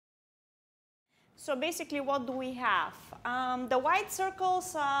So basically, what do we have? The white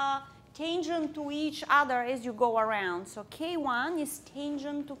circles are tangent to each other as you go around. So K1 is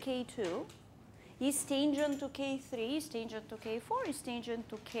tangent to K2, is tangent to K3, is tangent to K4, is tangent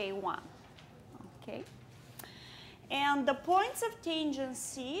to K1. Okay? And the points of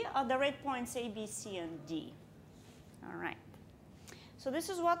tangency are the red points A, B, C, and D. All right. So this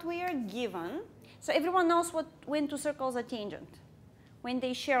is what we are given. So everyone knows when two circles are tangent, when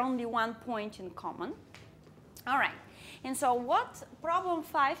they share only one point in common. All right. And so what problem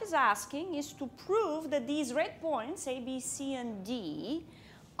 5 is asking is to prove that these red points, A, B, C, and D,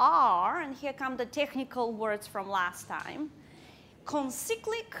 are, and here come the technical words from last time,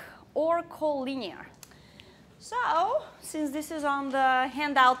 concyclic or collinear. So, since this is on the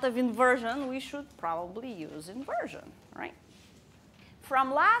handout of inversion, we should probably use inversion, right?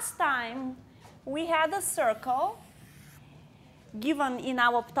 From last time, we had a circle given in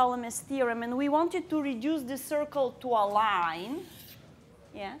our Ptolemy's theorem, and we wanted to reduce the circle to a line.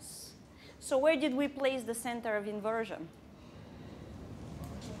 Yes? So where did we place the center of inversion?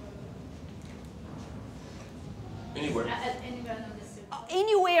 Anywhere. Anywhere on the circle.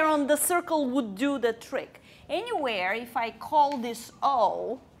 Anywhere on the circle would do the trick. Anywhere, if I call this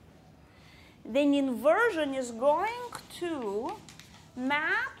O, then inversion is going to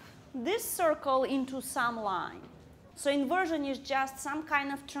map this circle into some line. So inversion is just some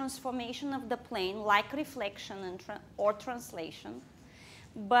kind of transformation of the plane, like reflection and or translation.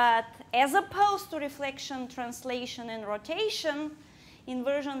 But as opposed to reflection, translation, and rotation,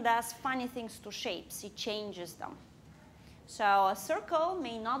 inversion does funny things to shapes. It changes them. So a circle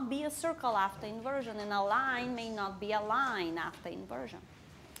may not be a circle after inversion, and a line may not be a line after inversion.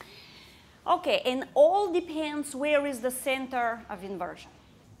 Okay, and all depends where is the center of inversion.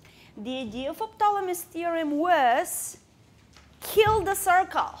 The idea of Ptolemy's theorem was kill the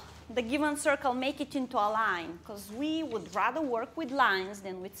circle, the given circle, make it into a line, because we would rather work with lines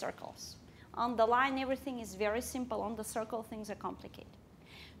than with circles. On the line, everything is very simple. On the circle, things are complicated.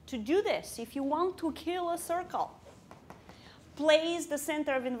 To do this, if you want to kill a circle, place the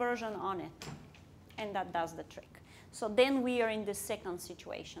center of inversion on it, and that does the trick. So then we are in the second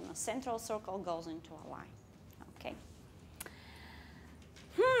situation. A central circle goes into a line. Okay.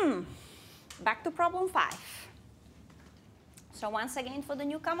 Back to problem 5. So once again, for the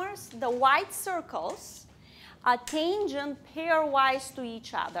newcomers, the white circles are tangent pairwise to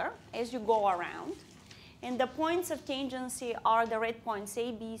each other as you go around. And the points of tangency are the red points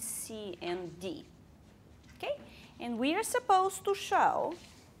A, B, C, and D. Okay? And we are supposed to show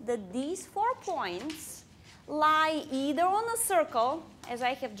that these 4 points lie either on a circle, as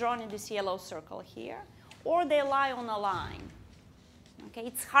I have drawn in this yellow circle here, or they lie on a line. Okay,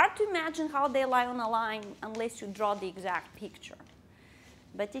 it's hard to imagine how they lie on a line unless you draw the exact picture.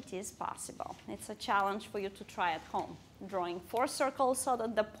 But it is possible. It's a challenge for you to try at home, drawing 4 circles so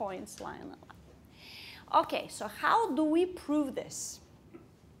that the points lie on a line. Okay, so how do we prove this?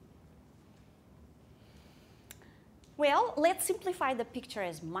 Well, let's simplify the picture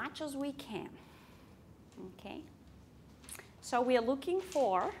as much as we can. Okay, so we are looking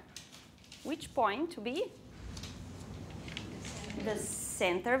for which point to be the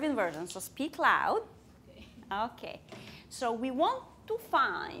center of inversion. So speak loud. Okay, so we want to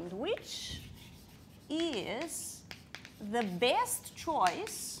find which is the best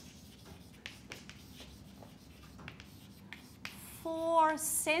choice for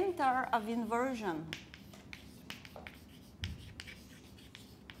center of inversion.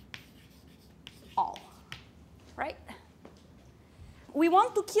 All. Right? We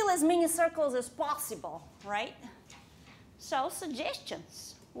want to kill as many circles as possible, right? So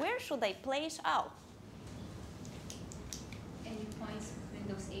suggestions. Where should I place O? Any points between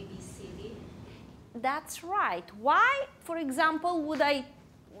those A, B, C, D? That's right. Why, for example, would I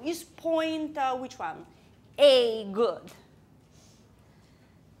use point, which one? A, good.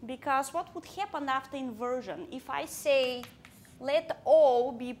 Because what would happen after inversion? If I say, let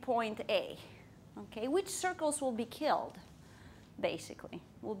O be point A, okay, which circles will be killed, basically,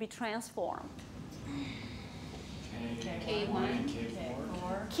 will be transformed? K1,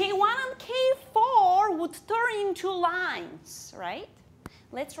 K4. K1 and K4 would turn into lines, right?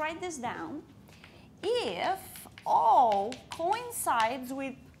 Let's write this down. If O coincides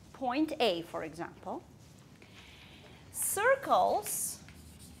with point A, for example, circles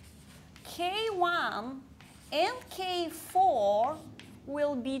K1 and K4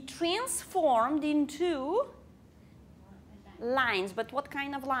 will be transformed into lines. But what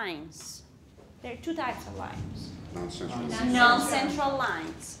kind of lines? There are 2 types of lines. Non-central. Non-central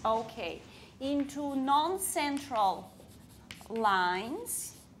lines. Okay. Into non-central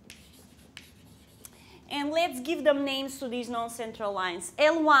lines And let's give them names to these non-central lines.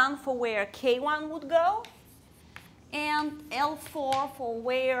 L1 for where K1 would go, and L4 for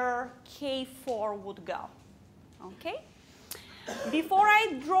where K4 would go. Okay? Before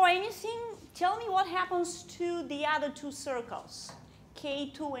I draw anything, tell me what happens to the other two circles,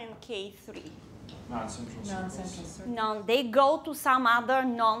 K2 and K3. Non-central circles. No, they go to some other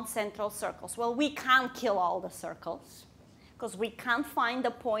non-central circles. Well, we can't kill all the circles because we can't find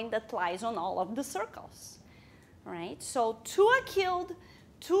the point that lies on all of the circles, right? So two are killed,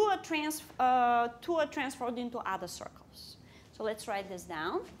 two are transferred into other circles. So let's write this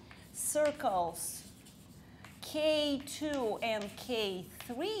down. Circles K2 and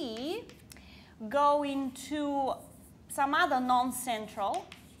K3 go into some other non-central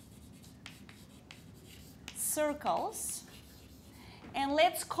circles, and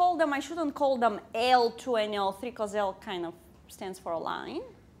let's call them, I shouldn't call them L2 and L3 because L kind of stands for a line.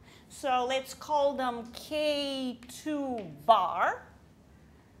 So let's call them K2 bar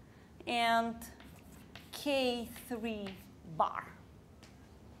and K3 bar.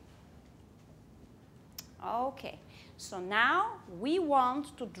 Okay, so now we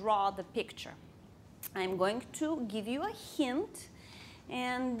want to draw the picture. I'm going to give you a hint,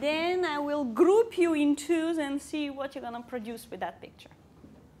 and then I will group you in twos and see what you're going to produce with that picture.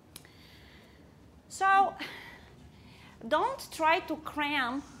 So don't try to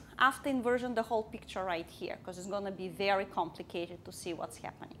cram after inversion the whole picture right here, because it's going to be very complicated to see what's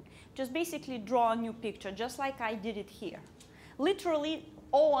happening. Just basically draw a new picture, just like I did it here. Literally,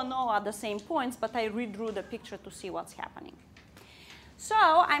 O and O are the same points, but I redrew the picture to see what's happening. So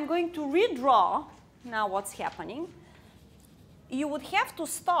I'm going to redraw now what's happening. You would have to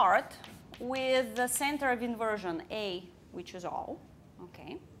start with the center of inversion, A, which is O.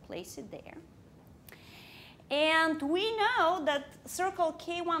 Okay, place it there. And we know that circle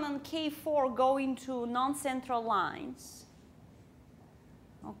K1 and K4 go into non-central lines.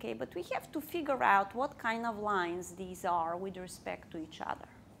 Okay, but we have to figure out what kind of lines these are with respect to each other.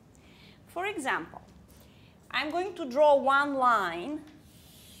 For example, I'm going to draw one line,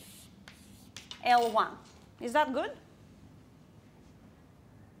 L1. Is that good?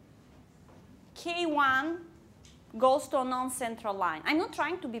 K1 goes to a non-central line. I'm not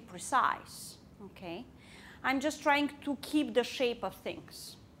trying to be precise, okay? I'm just trying to keep the shape of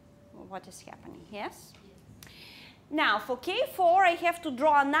things. What is happening, yes? Now, for K4, I have to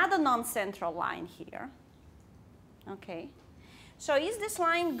draw another non-central line here. Okay. So is this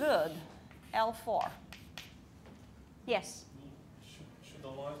line good, L4? Yes? Should the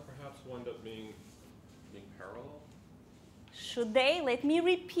lines perhaps wind up being parallel? Should they? Let me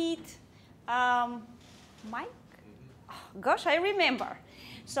repeat. Mike? Oh, gosh, I remember.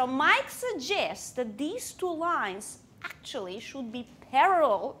 So Mike suggests that these two lines actually should be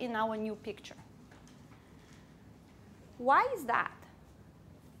parallel in our new picture. Why is that?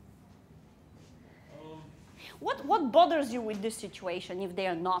 What bothers you with this situation if they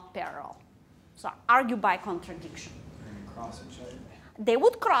are not parallel? So argue by contradiction. They're going to cross each other. They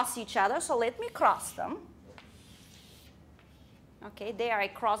would cross each other, so let me cross them. Okay, there I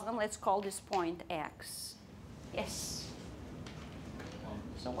cross them. Let's call this point X. Yes.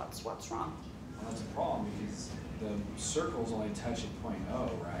 So what's wrong? Well, that's a problem because the circles only touch at point O,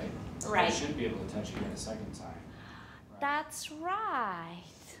 right? So Right. they should be able to touch again a second time. Right? That's right.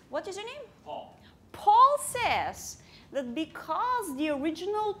 What is your name? Paul. Paul says that because the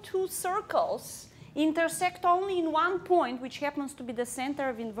original two circles intersect only in one point, which happens to be the center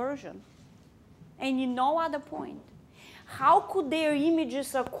of inversion, and in no other point, how could their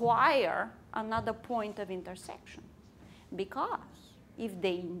images acquire another point of intersection? Because if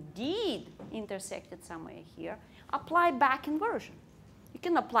they indeed intersected somewhere here, apply back inversion. You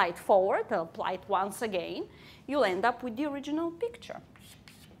can apply it forward, apply it once again. You'll end up with the original picture.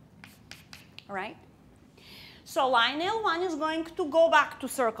 Right? So line L1 is going to go back to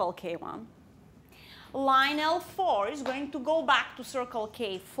circle K1. Line L4 is going to go back to circle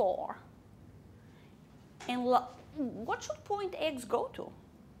K4. And what should point X go to?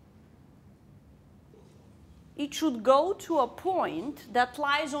 It should go to a point that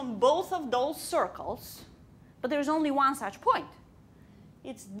lies on both of those circles, but there's only one such point.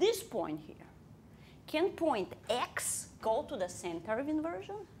 It's this point here. Can point X go to the center of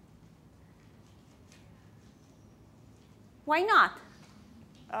inversion? Why not?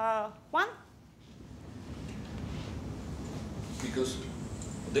 One? Because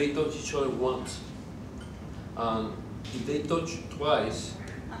they touch each other once. And if they touch twice,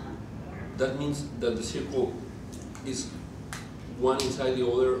 that means that the circle is one inside the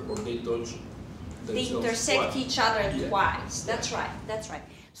other, or they touch They themselves intersect twice. each other Yeah. twice. That's right. That's right.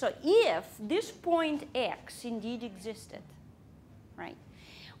 So if this point X indeed existed, right,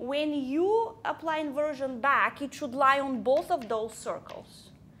 when you apply inversion back, it should lie on both of those circles.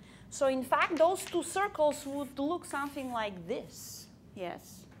 So in fact, those two circles would look something like this,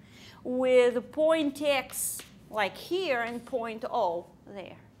 yes, with point X like here and point O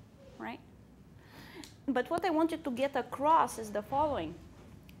there, right? But what I wanted to get across is the following.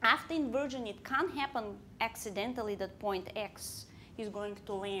 After inversion, it can't happen accidentally that point X is going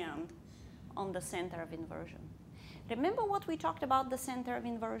to land on the center of inversion. Remember what we talked about the center of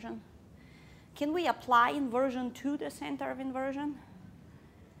inversion? Can we apply inversion to the center of inversion?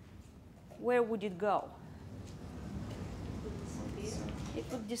 Where would it go? It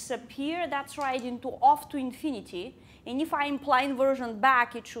would disappear, that's right, into off to infinity. And if I imply inversion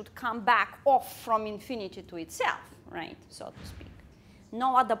back, it should come back off from infinity to itself, right, so to speak.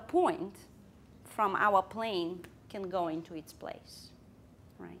 No other point from our plane can go into its place,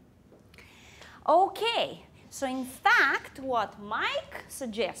 right? Okay, so in fact, what Mike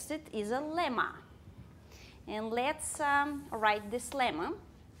suggested is a lemma. And let's write this lemma,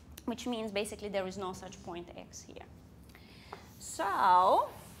 which means basically there is no such point X here. So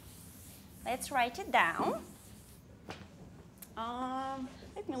let's write it down.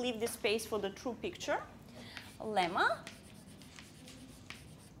 Let me leave this space for the true picture. Lemma.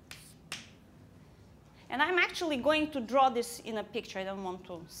 And I'm actually going to draw this in a picture. I don't want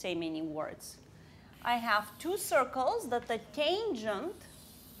to say many words. I have two circles that are tangent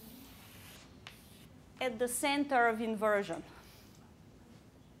at the center of inversion.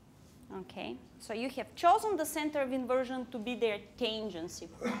 Okay, so you have chosen the center of inversion to be their tangency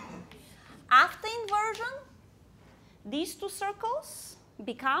point. After inversion, these two circles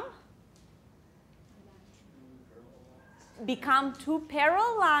become two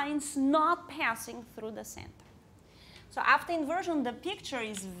parallel lines not passing through the center. So after inversion, the picture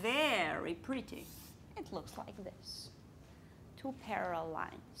is very pretty. It looks like this. Two parallel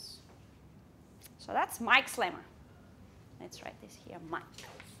lines. So that's Mike's lemma. Let's write this here, Mike.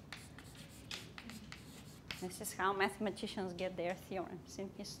 This is how mathematicians get their theorems in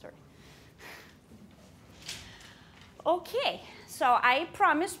history. Okay, so I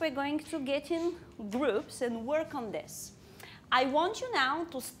promise we're going to get in groups and work on this. I want you now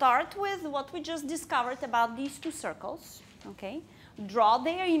to start with what we just discovered about these two circles, okay? Draw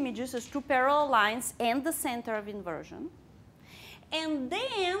their images as two parallel lines and the center of inversion. And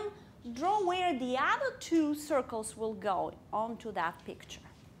then draw where the other two circles will go onto that picture,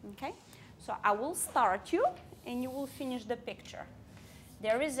 okay? So I will start you, and you will finish the picture.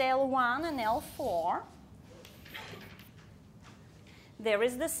 There is L1 and L4. There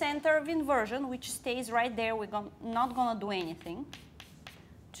is the center of inversion, which stays right there. We're not going to do anything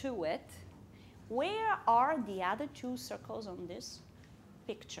to it. Where are the other two circles on this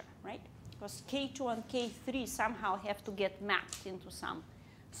picture, right? Because K2 and K3 somehow have to get mapped into some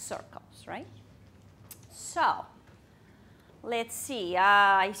circles, right? So let's see.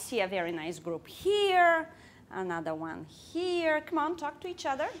 I see a very nice group here, another one here. Come on, talk to each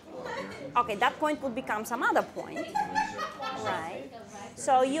other. Okay, that point would become some other point, right?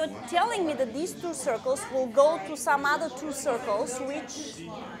 So you're telling me that these two circles will go to some other two circles, which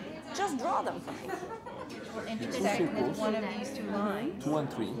just draw them for me. Intersect with one of these two lines. 2 and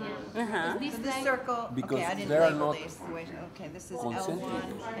 3. This circle, Because okay, I didn't they are label not these. Okay, this is concentric.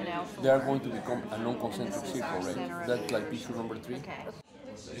 L1 and L4. They are going to become a non-concentric And this is circle, our center right? of That's like picture number 3. Okay.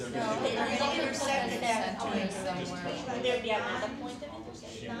 Would there be another point of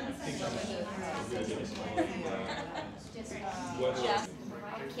intersection?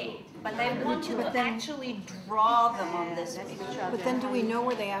 Okay, but I want you to actually draw them on this picture. But then do we know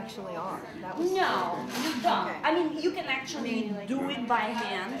where they actually are? That was No, you don't. Okay. I mean, you can actually do it by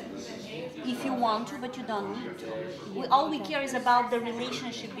hand if you want to, but you don't need to. All we care is about the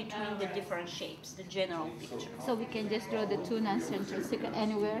relationship between the different shapes, the general picture. So we can just draw the two non-central circles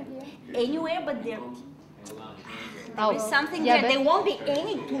anywhere here? Anywhere but there. Oh, There's something yeah, there. but- There won't be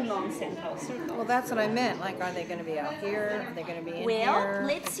any two non-central circles. Well, that's what I meant. Like, are they going to be out here? Are they going to be in Well, here?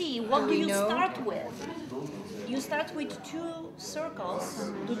 let's see. What do we you know? start with? You start with two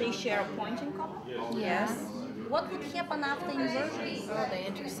circles. Do they share a point in common? Yes. What would happen after inversion? Oh, they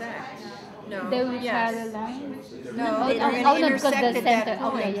intersect. No. They will yes. parallel line? No, They they're don't- going Oh, to no, because intersect the at that center.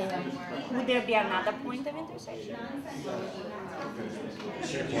 point. Okay, yeah. Would there be another point of intersection?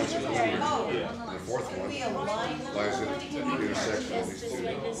 The fourth one lies at the intersection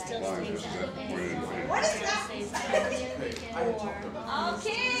of these two lines, which is at point of infinity. What is that?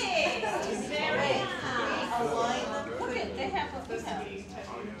 Okay. Very nice. Look at they have a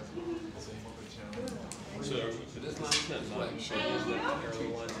So this line can't flex.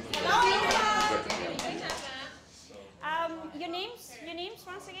 Your names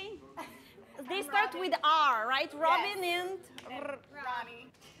once again? They start with R, right? Robin and Ronnie.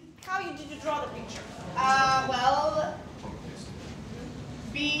 how did you draw the picture? Well,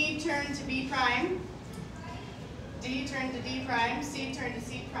 B turned to B prime, D turned to D prime, C turned to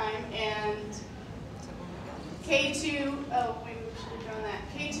C prime, and K2, oh wait, we should have drawn that.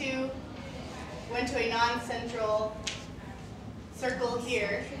 K2 went to a non-central circle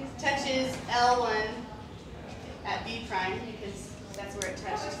here, touches L1 at B prime, because that's where it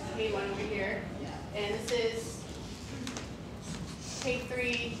touched K1 over here. And this is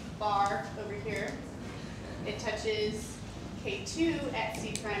K3 bar over here. It touches K2 at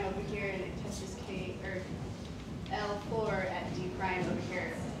C prime over here, and it touches L4 at D prime over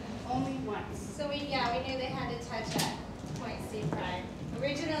here. Only once. So we knew they had to touch at point C prime.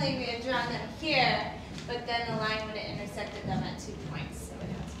 Originally we had drawn them here, but then the line would have intersected them at 2 points. So it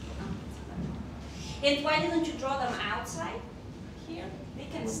had to And why didn't you draw them outside here? They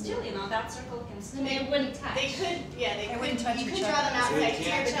can still, that circle can still. They wouldn't touch. They could, yeah, they wouldn't could. touch You could each draw other. them outside they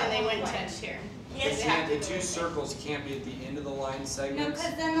here, can't but then they touch wouldn't one. touch here. Yes. The two circles can't be at the end of the line No, segments?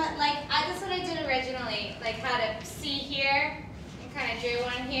 because then that's what I did originally. Like had a C here, and kind of drew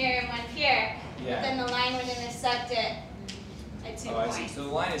one here and one here. But Yeah. then the line would intersect it at 2 Oh, I see. points. So the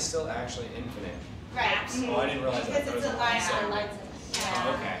line is still actually infinite. Right. Oh, I didn't realize that. Because it's a That line was on a Lines segment.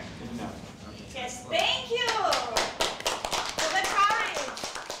 Oh, okay. Good to know. Okay. Yes, thank you for the courage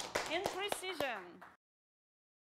and precision.